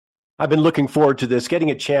I've been looking forward to this, getting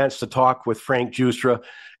a chance to talk with Frank Giustra.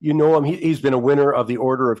 You know him, he's been a winner of the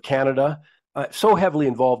Order of Canada. So heavily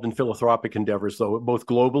involved in philanthropic endeavors, though, both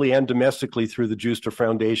globally and domestically through the Giustra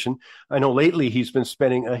Foundation. I know lately he's been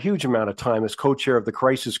spending a huge amount of time as co-chair of the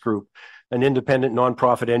Crisis Group, an independent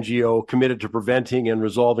nonprofit NGO committed to preventing and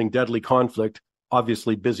resolving deadly conflict,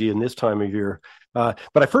 obviously busy in this time of year. But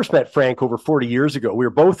I first met Frank over 40 years ago. We were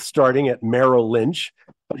both starting at Merrill Lynch.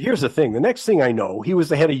 But here's the thing. The next thing I know, he was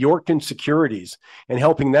the head of Yorkton Securities and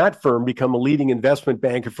helping that firm become a leading investment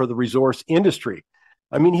banker for the resource industry.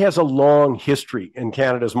 I mean, he has a long history in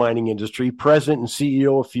Canada's mining industry, president and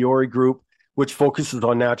CEO of Fiore Group, which focuses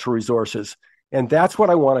on natural resources. And that's what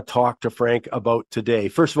I want to talk to Frank about today.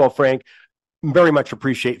 First of all, Frank, very much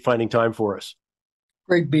appreciate finding time for us.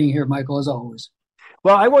 Great being here, Michael, as always.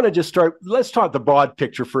 Well, I want to just start. Let's talk the broad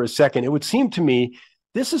picture for a second. It would seem to me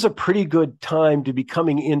this is a pretty good time to be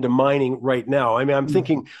coming into mining right now. I mean, I'm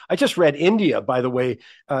thinking, I just read India, by the way.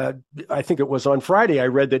 I think it was on Friday. I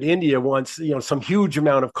read that India wants, some huge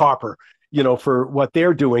amount of copper, for what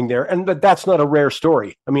they're doing there. And that's not a rare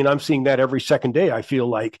story. I mean, I'm seeing that every second day. I feel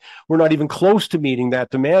like we're not even close to meeting that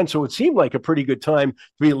demand. So it seemed like a pretty good time to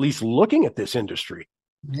be at least looking at this industry.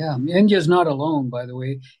 Yeah, India's not alone, by the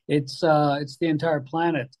way. It's the entire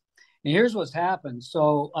planet. And here's what's happened.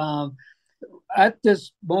 So at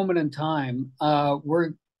this moment in time,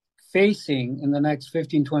 we're facing in the next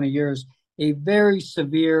 15, 20 years, a very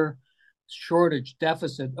severe shortage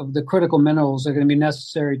deficit of the critical minerals that are going to be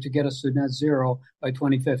necessary to get us to net zero by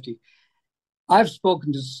 2050. I've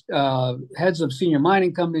spoken to heads of senior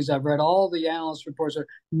mining companies. I've read all the analyst reports.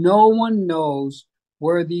 No one knows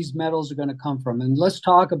where these metals are going to come from. And let's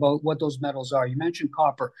talk about what those metals are. You mentioned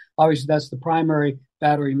copper. Obviously, that's the primary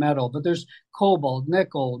battery metal, but there's cobalt,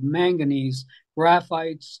 nickel, manganese,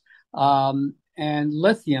 graphites, and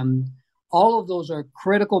lithium. All of those are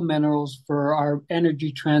critical minerals for our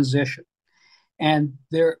energy transition. And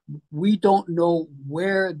we don't know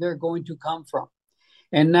where they're going to come from.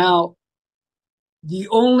 And now, the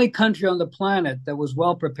only country on the planet that was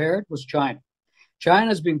well prepared was China.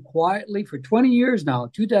 China's been quietly, for 20 years now,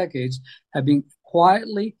 2 decades, have been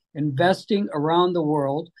quietly investing around the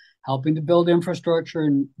world, helping to build infrastructure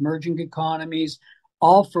in emerging economies,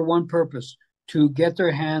 all for one purpose, to get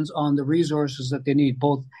their hands on the resources that they need,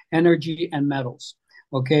 both energy and metals.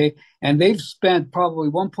 Okay. And they've spent probably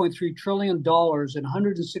 $1.3 trillion in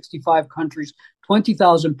 165 countries,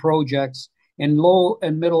 20,000 projects in low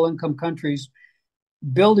and middle income countries,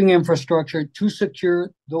 building infrastructure to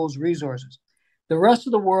secure those resources. The rest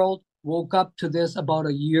of the world woke up to this about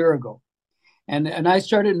a year ago. And I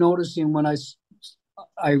started noticing when I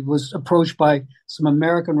was approached by some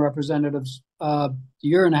American representatives a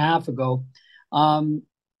year and a half ago,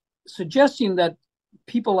 suggesting that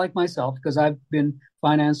people like myself, because I've been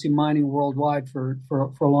financing mining worldwide for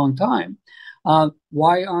a long time,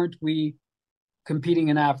 why aren't we competing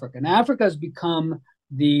in Africa? And Africa has become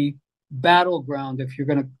the battleground, if you're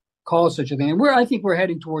going to call it such a thing. And I think we're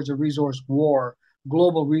heading towards a resource war,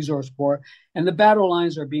 global resource war, and the battle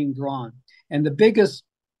lines are being drawn. And the biggest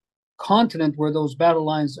continent where those battle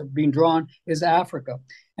lines are being drawn is Africa.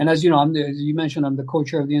 And as you know, you mentioned I'm the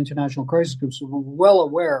co-chair of the International Crisis Group, so we're well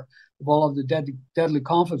aware of all of the deadly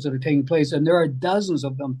conflicts that are taking place. And there are dozens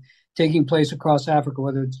of them taking place across Africa,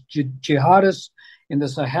 whether it's jihadists in the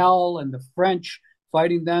Sahel and the French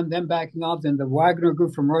fighting them, then backing off, then the Wagner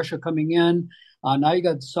group from Russia coming in. Now you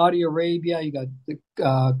got Saudi Arabia, you got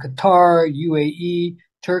Qatar, UAE,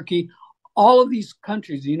 Turkey. All of these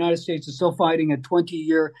countries, the United States is still fighting a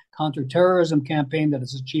 20-year counterterrorism campaign that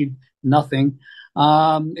has achieved nothing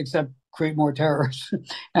except create more terrorists.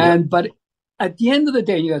 But at the end of the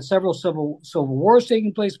day, you got several civil wars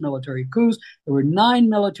taking place, military coups. There were 9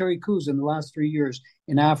 military coups in the last 3 years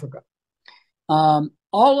in Africa.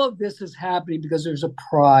 All of this is happening because there's a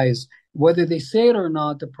prize. Whether they say it or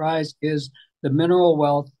not, the prize is the mineral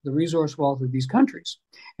wealth, the resource wealth of these countries.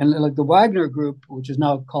 And like the Wagner Group, which is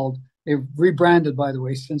now called, they've rebranded, by the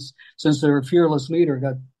way, since their fearless leader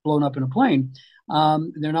got blown up in a plane.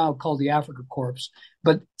 They're now called the Africa Corps.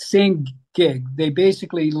 But same gig. They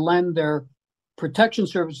basically lend their protection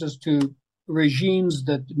services to regimes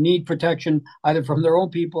that need protection either from their own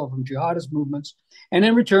people or from jihadist movements. And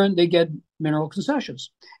in return, they get mineral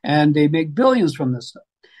concessions. And they make billions from this stuff.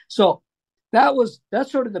 So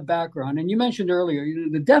that's sort of the background. And you mentioned earlier,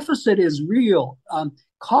 the deficit is real.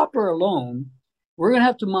 Copper alone, we're going to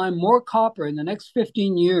have to mine more copper in the next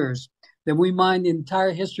 15 years than we mined the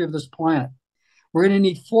entire history of this planet. We're going to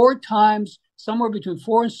need 4 times, somewhere between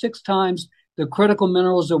 4 and 6 times the critical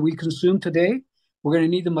minerals that we consume today. We're going to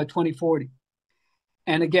need them by 2040.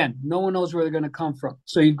 And again, no one knows where they're going to come from.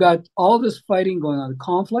 So you've got all this fighting going on, the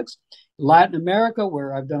conflicts. Latin America,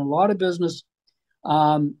 where I've done a lot of business,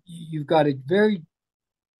 you've got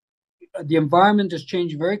the environment is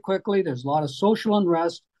changing very quickly. There's a lot of social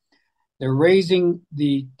unrest. They're raising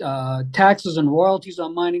the taxes and royalties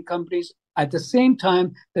on mining companies at the same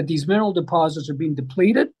time that these mineral deposits are being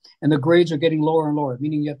depleted and the grades are getting lower and lower,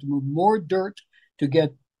 meaning you have to move more dirt to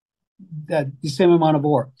get the same amount of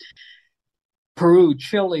ore. Peru,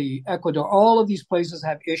 Chile, Ecuador, all of these places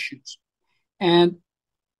have issues. And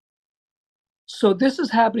so this is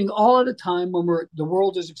happening all at a time when the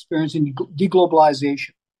world is experiencing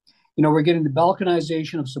deglobalization. We're getting the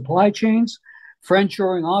balkanization of supply chains,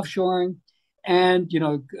 friendshoring, offshoring, and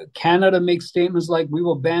Canada makes statements like we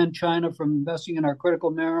will ban China from investing in our critical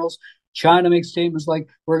minerals. China makes statements like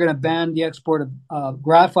we're going to ban the export of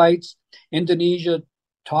graphites. Indonesia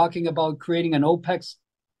talking about creating an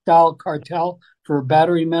OPEC-style cartel for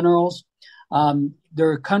battery minerals. There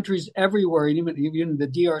are countries everywhere, even the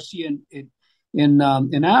DRC in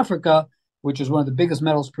Africa, which is one of the biggest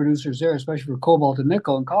metals producers there, especially for cobalt and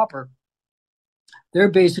nickel and copper. They're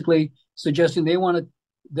basically suggesting they want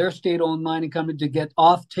their state-owned mining company to get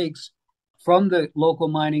off-takes from the local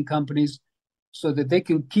mining companies so that they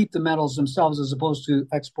can keep the metals themselves as opposed to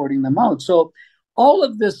exporting them out. So all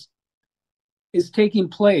of this is taking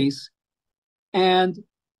place, and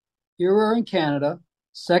here we're in Canada,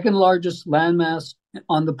 second largest landmass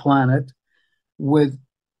on the planet, with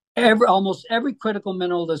almost every critical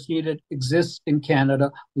mineral that's needed exists in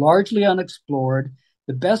Canada, largely unexplored.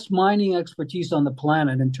 The best mining expertise on the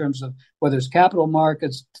planet in terms of whether it's capital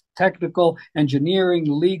markets, technical, engineering,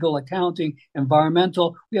 legal, accounting,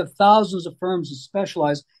 environmental. We have thousands of firms that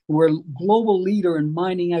specialize. We're a global leader in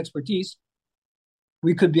mining expertise.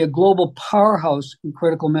 We could be a global powerhouse in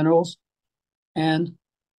critical minerals, and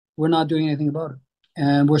we're not doing anything about it.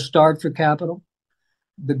 And we're starved for capital.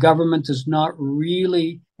 The government is not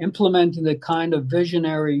really implementing the kind of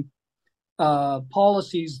visionary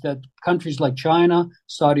policies that countries like China,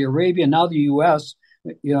 Saudi Arabia, now the U.S.,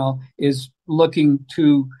 is looking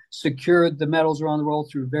to secure the metals around the world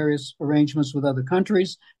through various arrangements with other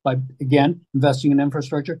countries by, again, investing in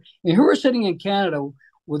infrastructure. And here we're sitting in Canada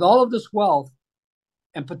with all of this wealth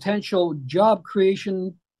and potential job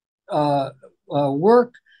creation,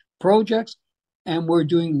 work, projects, and we're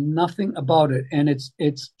doing nothing about it. And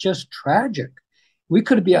it's just tragic. We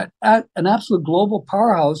could be at an absolute global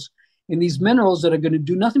powerhouse in these minerals that are going to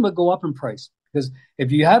do nothing but go up in price. Because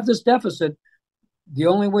if you have this deficit, the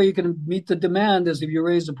only way you can meet the demand is if you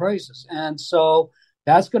raise the prices. And so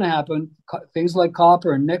that's going to happen. Things like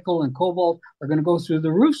copper and nickel and cobalt are going to go through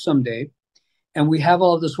the roof someday. And we have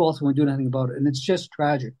all of this wealth and we do nothing about it. And it's just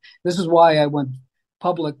tragic. This is why I went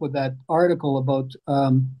public with that article about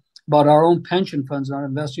our own pension funds not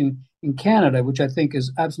investing in Canada, which I think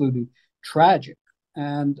is absolutely tragic.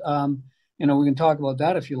 And we can talk about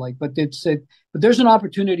that if you like, but but there's an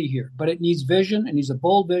opportunity here. But it needs vision. It needs a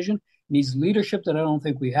bold vision. It needs leadership that I don't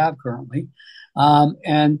think we have currently,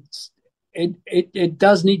 and it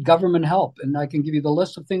does need government help. And I can give you the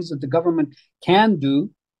list of things that the government can do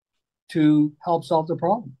to help solve the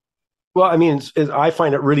problem. Well, I mean, I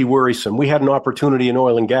find it really worrisome. We had an opportunity in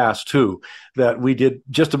oil and gas, too, that we did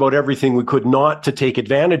just about everything we could not to take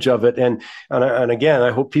advantage of it. And again,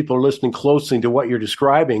 I hope people are listening closely to what you're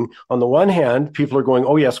describing. On the one hand, people are going,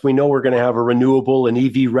 oh, yes, we know we're going to have a renewable and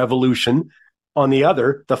EV revolution. On the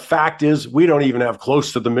other, the fact is we don't even have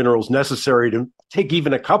close to the minerals necessary to take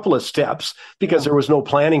even a couple of steps because there was no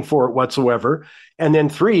planning for it whatsoever. And then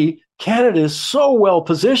three, Canada is so well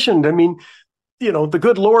positioned. I mean, the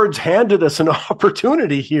good Lord's handed us an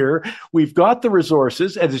opportunity here. We've got the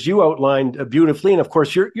resources, as you outlined beautifully. And of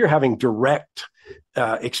course, you're having direct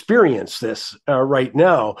experience this right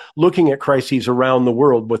now, looking at crises around the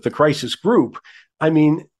world with the crisis group. I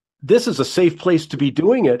mean, this is a safe place to be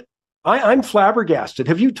doing it. I'm flabbergasted.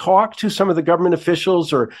 Have you talked to some of the government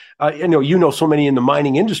officials or, so many in the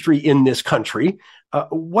mining industry in this country?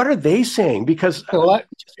 What are they saying? Because I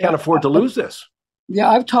just can't afford to lose this. Yeah,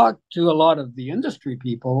 I've talked to a lot of the industry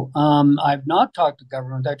people. I've not talked to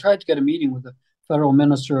government. I tried to get a meeting with the federal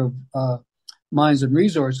minister of mines and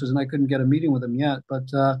resources, and I couldn't get a meeting with him yet. But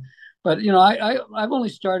I've only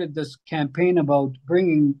started this campaign about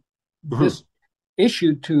bringing this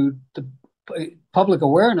issue to the public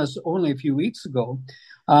awareness only a few weeks ago,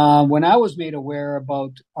 when I was made aware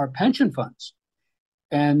about our pension funds,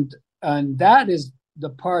 and that is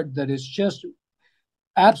the part that is just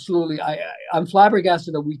absolutely, I'm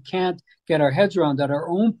flabbergasted that we can't get our heads around that our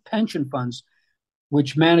own pension funds,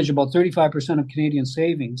 which manage about 35% of Canadian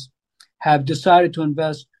savings, have decided to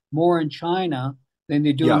invest more in China than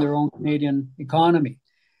they do in Yeah. their own Canadian economy.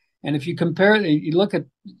 And if you compare, you look at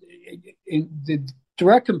the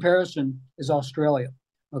direct comparison is Australia.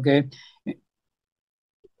 Okay,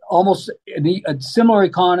 almost a similar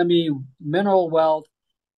economy, mineral wealth.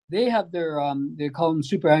 They have their they call them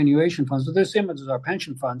superannuation funds, but they're similar as our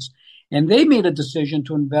pension funds, and they made a decision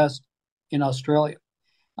to invest in Australia,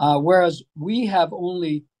 whereas we have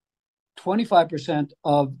only 25%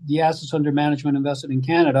 of the assets under management invested in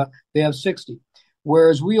Canada. They have 60,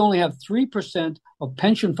 whereas we only have 3% of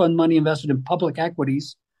pension fund money invested in public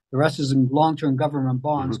equities. The rest is in long-term government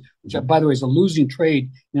bonds, which, by the way, is a losing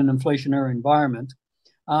trade in an inflationary environment.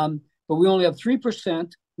 But we only have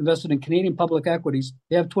 3% invested in Canadian public equities.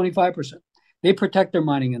 They have 25%. They protect their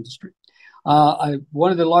mining industry.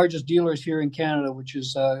 One of the largest dealers here in Canada, which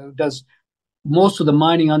is does most of the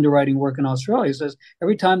mining underwriting work in Australia, says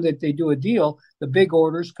every time that they do a deal, the big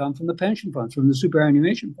orders come from the pension funds, from the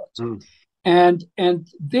superannuation funds. And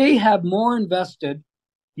they have more invested,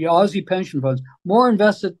 the Aussie pension funds, more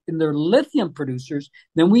invested in their lithium producers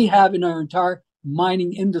than we have in our entire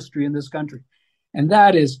mining industry in this country. And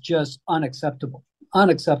that is just unacceptable.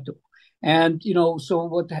 And, so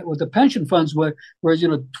what the pension funds were, whereas,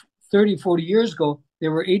 30, 40 years ago, they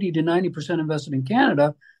were 80 to 90% invested in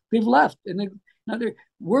Canada, they've left. And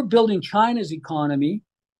we're building China's economy.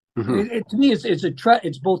 To me,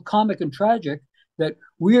 it's both comic and tragic that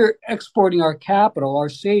we're exporting our capital, our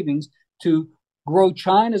savings, to grow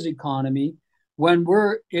China's economy when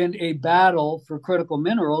we're in a battle for critical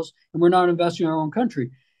minerals and we're not investing in our own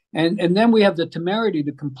country. And then we have the temerity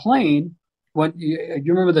to complain when you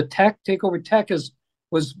remember the takeover. Teck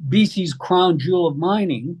was BC's crown jewel of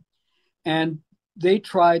mining, and they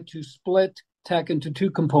tried to split Teck into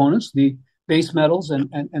two components, the base metals and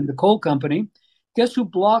the coal company. Guess who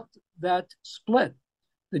blocked that split?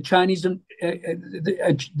 The Chinese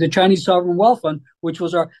the Chinese Sovereign Wealth Fund, which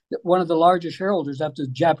was one of the largest shareholders after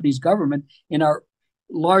the Japanese government in our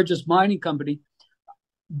largest mining company.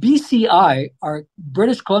 BCI, our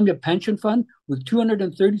British Columbia pension fund, with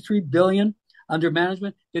 $233 billion under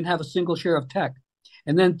management, didn't have a single share of Teck.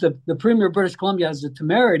 And then the Premier of British Columbia has the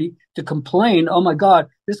temerity to complain, oh my God,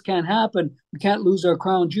 this can't happen. We can't lose our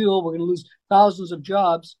crown jewel. We're going to lose thousands of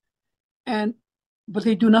jobs. But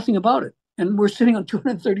they do nothing about it. And we're sitting on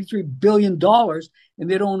 $233 billion and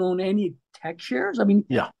they don't own any Teck shares. I mean,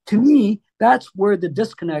 to me, that's where the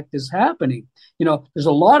disconnect is happening. There's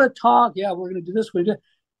a lot of talk. Yeah, we're going to do this. We're going to do that.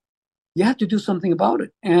 You have to do something about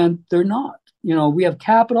it. And they're not. We have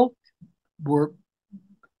capital.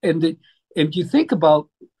 If you think about,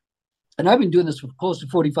 and I've been doing this for close to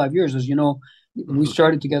 45 years, as you know, we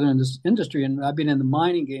started together in this industry, and I've been in the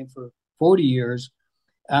mining game for 40 years.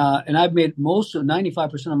 And I've made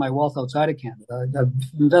 95% of my wealth outside of Canada. I've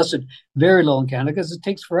invested very little in Canada because it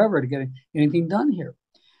takes forever to get anything done here.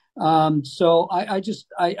 So I just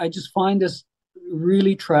find this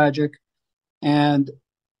really tragic,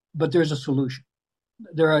 but there's a solution.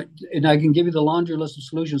 And I can give you the laundry list of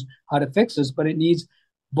solutions how to fix this, but it needs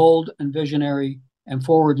bold and visionary and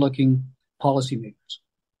forward-looking policymakers.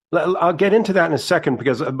 I'll get into that in a second,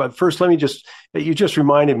 but first, you just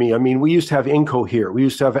reminded me. I mean, we used to have Inco here. We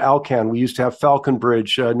used to have Alcan. We used to have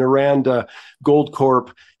Falconbridge, Noranda,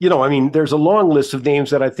 Goldcorp. There's a long list of names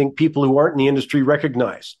that I think people who aren't in the industry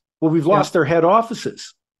recognize. Well, we've lost their head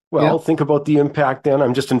offices. Well, think about the impact then.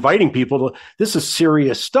 I'm just inviting people this is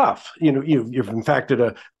serious stuff. You've in fact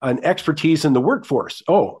an expertise in the workforce.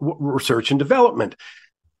 Research and development.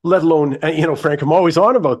 Let alone, Frank, I'm always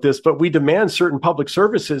on about this, but we demand certain public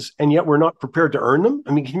services and yet we're not prepared to earn them.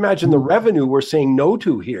 I mean, can you imagine the revenue we're saying no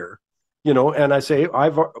to here? And I say,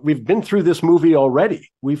 we've been through this movie already.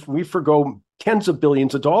 We forgo tens of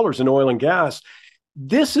billions of dollars in oil and gas.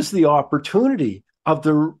 This is the opportunity of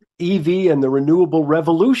the EV and the renewable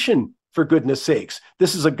revolution, for goodness sakes.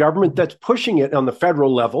 This is a government that's pushing it on the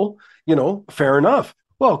federal level, fair enough.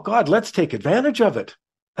 Well, God, let's take advantage of it.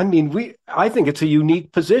 I mean, I think it's a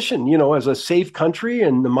unique position, as a safe country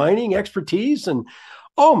and the mining expertise. And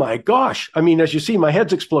oh my gosh, I mean, as you see, my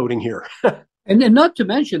head's exploding here. And not to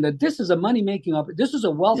mention that this is a money-making opportunity. This is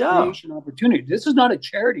a wealth creation opportunity. This is not a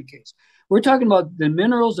charity case. We're talking about the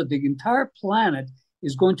minerals that the entire planet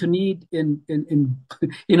is going to need in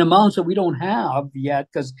amounts that we don't have yet,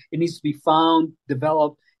 because it needs to be found,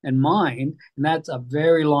 developed, and mined. And that's a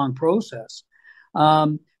very long process.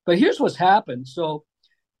 But here's what's happened. So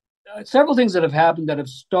several things that have happened that have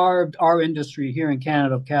starved our industry here in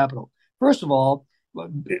Canada of capital. First of all,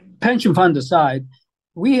 pension fund aside,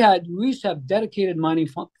 we used to have dedicated mining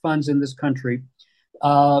funds in this country.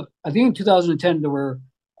 I think in 2010,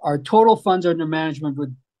 our total funds under management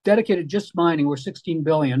with dedicated just mining were $16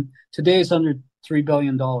 billion. Today it's under $3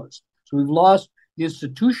 billion. So we've lost the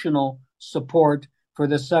institutional support for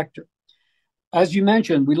this sector. As you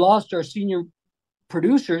mentioned, we lost our senior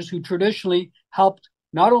producers who traditionally helped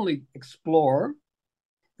not only explore,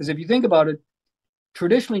 because if you think about it,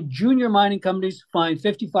 traditionally junior mining companies find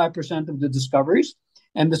 55% of the discoveries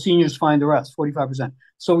and the seniors find the rest, 45%.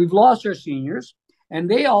 So we've lost our seniors, and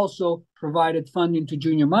they also provided funding to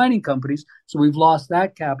junior mining companies. So we've lost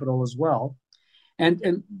that capital as well.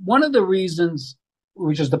 And one of the reasons,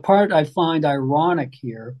 which is the part I find ironic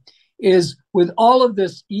here, is with all of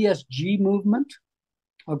this ESG movement,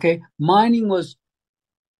 okay, mining was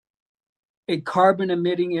a carbon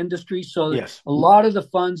emitting industry. So Yes. a lot of the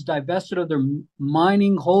funds divested of their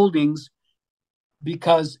mining holdings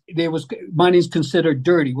because mining is considered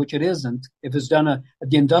dirty, which it isn't if it's done at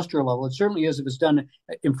the industrial level. It certainly is if it's done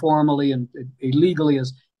informally and illegally,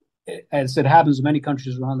 as it happens in many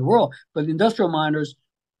countries around the world. But industrial miners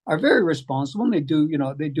are very responsible, and they do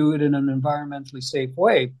it in an environmentally safe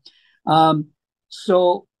way.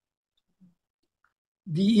 So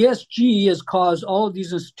the ESG has caused all of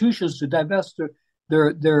these institutions to divest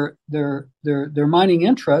their mining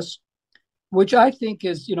interests, which I think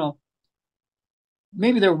is,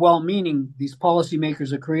 maybe they're well-meaning, these policymakers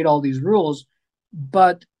that create all these rules,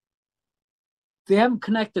 but they haven't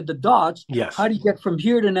connected the dots. Yes. How do you get from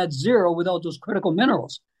here to net zero without those critical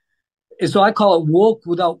minerals? And so I call it woke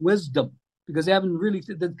without wisdom, because they haven't really,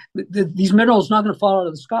 these minerals are not going to fall out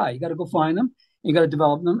of the sky. You got to go find them, you got to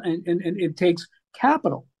develop them, and it takes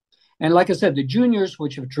capital. And like I said, the juniors,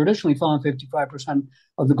 which have traditionally found 55%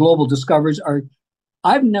 of the global discoveries,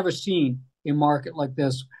 I've never seen a market like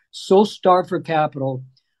this so starved for capital,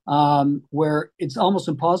 where it's almost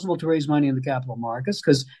impossible to raise money in the capital markets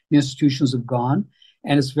because the institutions have gone,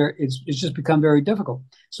 and it's just become very difficult.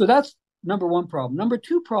 So that's number one problem. Number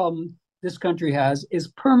two problem this country has is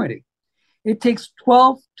permitting. It takes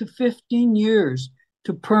 12 to 15 years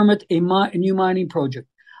to permit a new mining project.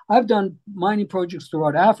 I've done mining projects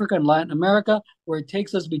throughout Africa and Latin America where it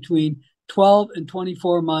takes us between 12 and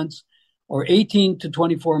 24 months or 18 to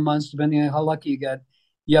 24 months, depending on how lucky you get.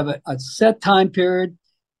 You have a set time period.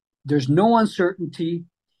 There's no uncertainty.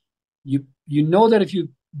 You know that if you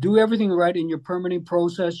do everything right in your permitting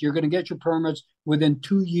process, you're going to get your permits within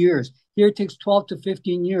 2 years. Here it takes 12 to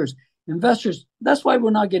 15 years. Investors, that's why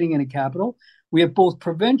we're not getting any capital. We have both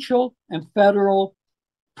provincial and federal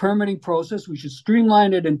permitting process. We should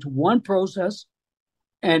streamline it into one process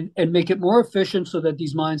and make it more efficient so that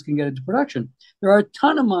these mines can get into production. There are a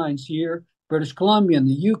ton of mines here, British Columbia and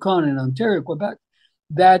the Yukon and Ontario, Quebec,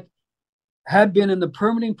 that have been in the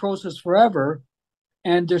permitting process forever.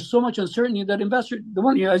 And there's so much uncertainty that the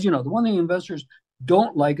one thing investors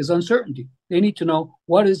don't like is uncertainty. They need to know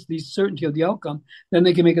what is the certainty of the outcome, then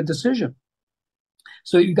they can make a decision.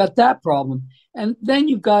 So you've got that problem. And then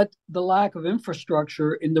you've got the lack of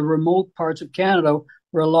infrastructure in the remote parts of Canada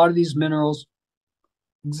where a lot of these minerals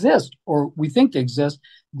exist, or we think they exist.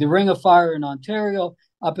 The Ring of Fire in Ontario,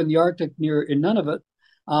 up in the Arctic in Nunavut.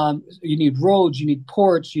 You need roads, you need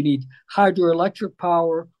ports, you need hydroelectric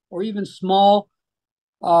power, or even small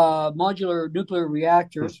modular nuclear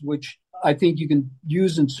reactors, which I think you can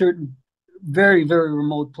use in certain very, very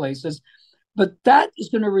remote places. But that is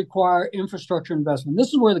going to require infrastructure investment. This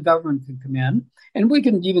is where the government can come in. And we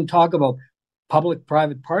can even talk about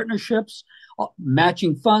public-private partnerships,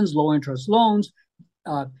 matching funds, low-interest loans,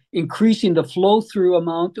 increasing the flow-through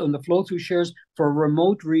amount on the flow-through shares for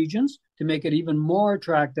remote regions to make it even more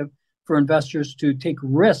attractive for investors to take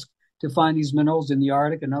risk to find these minerals in the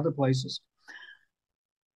Arctic and other places.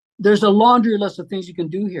 There's a laundry list of things you can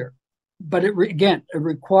do here. But it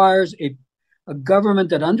requires a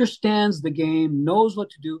government that understands the game, knows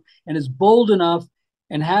what to do, and is bold enough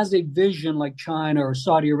and has a vision like China or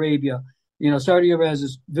Saudi Arabia. Saudi Arabia has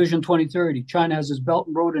this Vision 2030. China has this Belt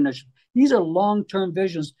and Road Initiative. These are long-term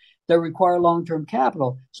visions that require long-term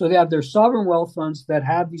capital. So they have their sovereign wealth funds that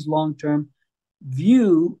have these long-term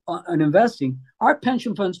view on investing. Our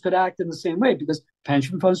pension funds could act in the same way because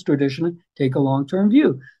pension funds traditionally take a long-term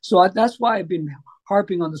view. So that's why I've been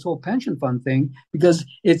harping on this whole pension fund thing, because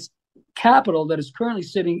it's capital that is currently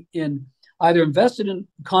sitting in either invested in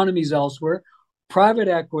economies elsewhere, private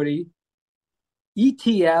equity,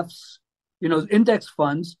 ETFs, index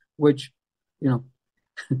funds, which,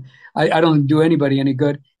 I don't do anybody any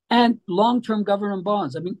good, and long-term government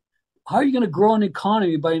bonds. I mean, how are you going to grow an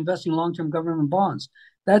economy by investing in long-term government bonds?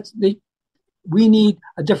 We need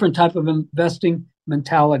a different type of investing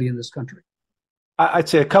mentality in this country. I'd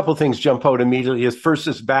say a couple of things jump out immediately. First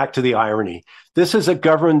is back to the irony. This is a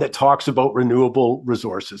government that talks about renewable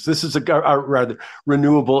resources. This is rather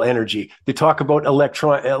renewable energy. They talk about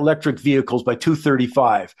electric vehicles by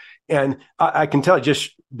 2035. And I can tell you,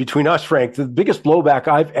 just between us, Frank, the biggest blowback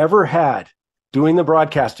I've ever had doing the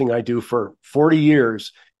broadcasting I do for 40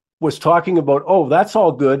 years was talking about, oh, that's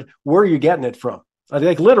all good. Where are you getting it from? I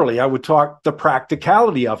think literally I would talk the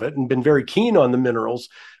practicality of it and been very keen on the minerals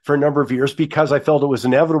for a number of years because I felt it was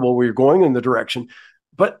inevitable we were going in the direction.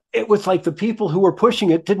 But it was like the people who were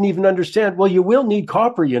pushing it didn't even understand, well, you will need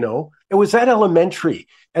copper, you know. It was that elementary.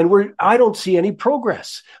 And I don't see any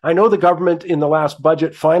progress. I know the government in the last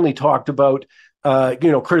budget finally talked about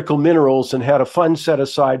critical minerals and had a fund set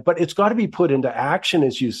aside, but it's got to be put into action,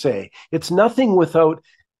 as you say. It's nothing without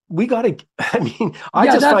we got to, I mean, I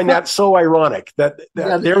just find that so ironic that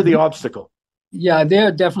they're the obstacle. Yeah,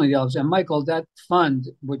 they're definitely the obstacle. And Michael, that fund,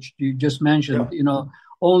 which you just mentioned,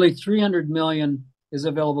 only 300 million is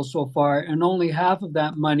available so far, and only half of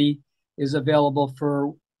that money is available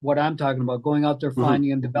for what I'm talking about, going out there,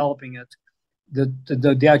 finding and developing it,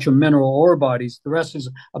 the actual mineral ore bodies. The rest is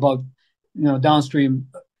about, downstream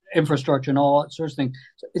infrastructure and all that sorts of things.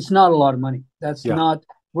 So it's not a lot of money. That's not,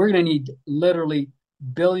 we're going to need literally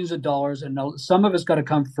billions of dollars, and some of it's got to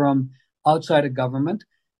come from outside of government.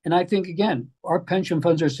 And I think, again, our pension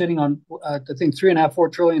funds are sitting on, I think,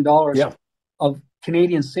 $3.5–4 trillion of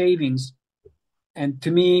Canadian savings. And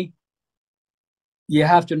to me, you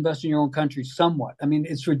have to invest in your own country somewhat. I mean,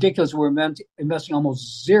 it's ridiculous. We're investing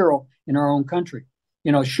almost zero in our own country.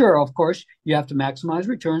 Sure, of course, you have to maximize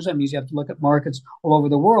returns. That means you have to look at markets all over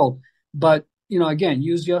the world. But, again,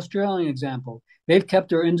 use the Australian example. They've kept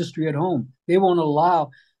their industry at home. They won't allow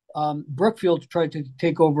Brookfield to try to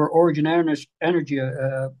take over Origin Energy,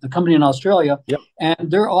 a company in Australia,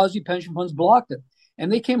 and their Aussie pension funds blocked it.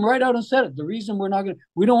 And they came right out and said it. The reason we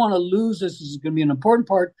don't want to lose this. This is going to be an important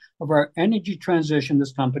part of our energy transition,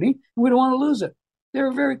 this company, and we don't want to lose it. They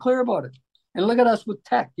were very clear about it. And look at us with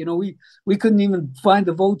tech. We couldn't even find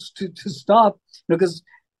the votes to stop because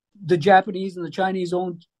the Japanese and the Chinese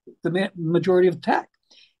owned the majority of tech.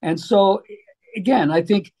 And so, again, I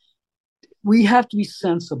think we have to be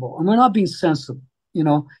sensible, and we're not being sensible.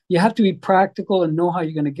 You have to be practical and know how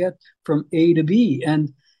you're going to get from A to B.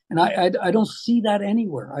 And I don't see that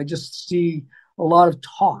anywhere. I just see a lot of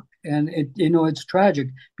talk, and it's tragic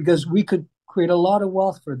because we could create a lot of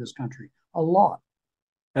wealth for this country, a lot.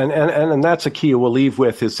 And that's a key we'll leave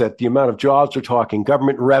with is that the amount of jobs we're talking,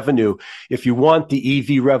 government revenue. If you want the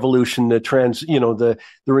EV revolution, the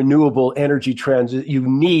renewable energy transit, you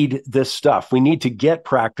need this stuff. We need to get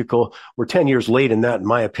practical. We're 10 years late in that, in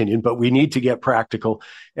my opinion, but we need to get practical.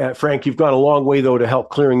 Frank, you've gone a long way, though, to help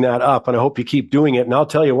clearing that up, and I hope you keep doing it. And I'll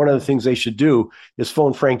tell you, one of the things they should do is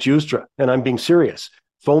phone Frank Giustra, and I'm being serious.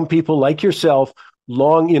 Phone people like yourself,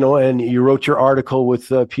 and you wrote your article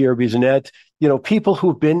with Pierre Bisonet, people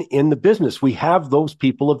who've been in the business. We have those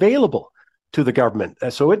people available to the government.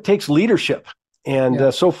 So it takes leadership.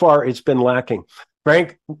 And so far it's been lacking.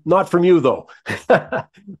 Frank, not from you though,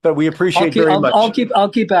 but we appreciate very much. I'll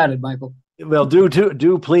keep at it, Michael. Well,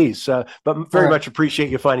 do please. But very much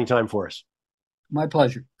appreciate you finding time for us. My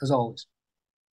pleasure, as always.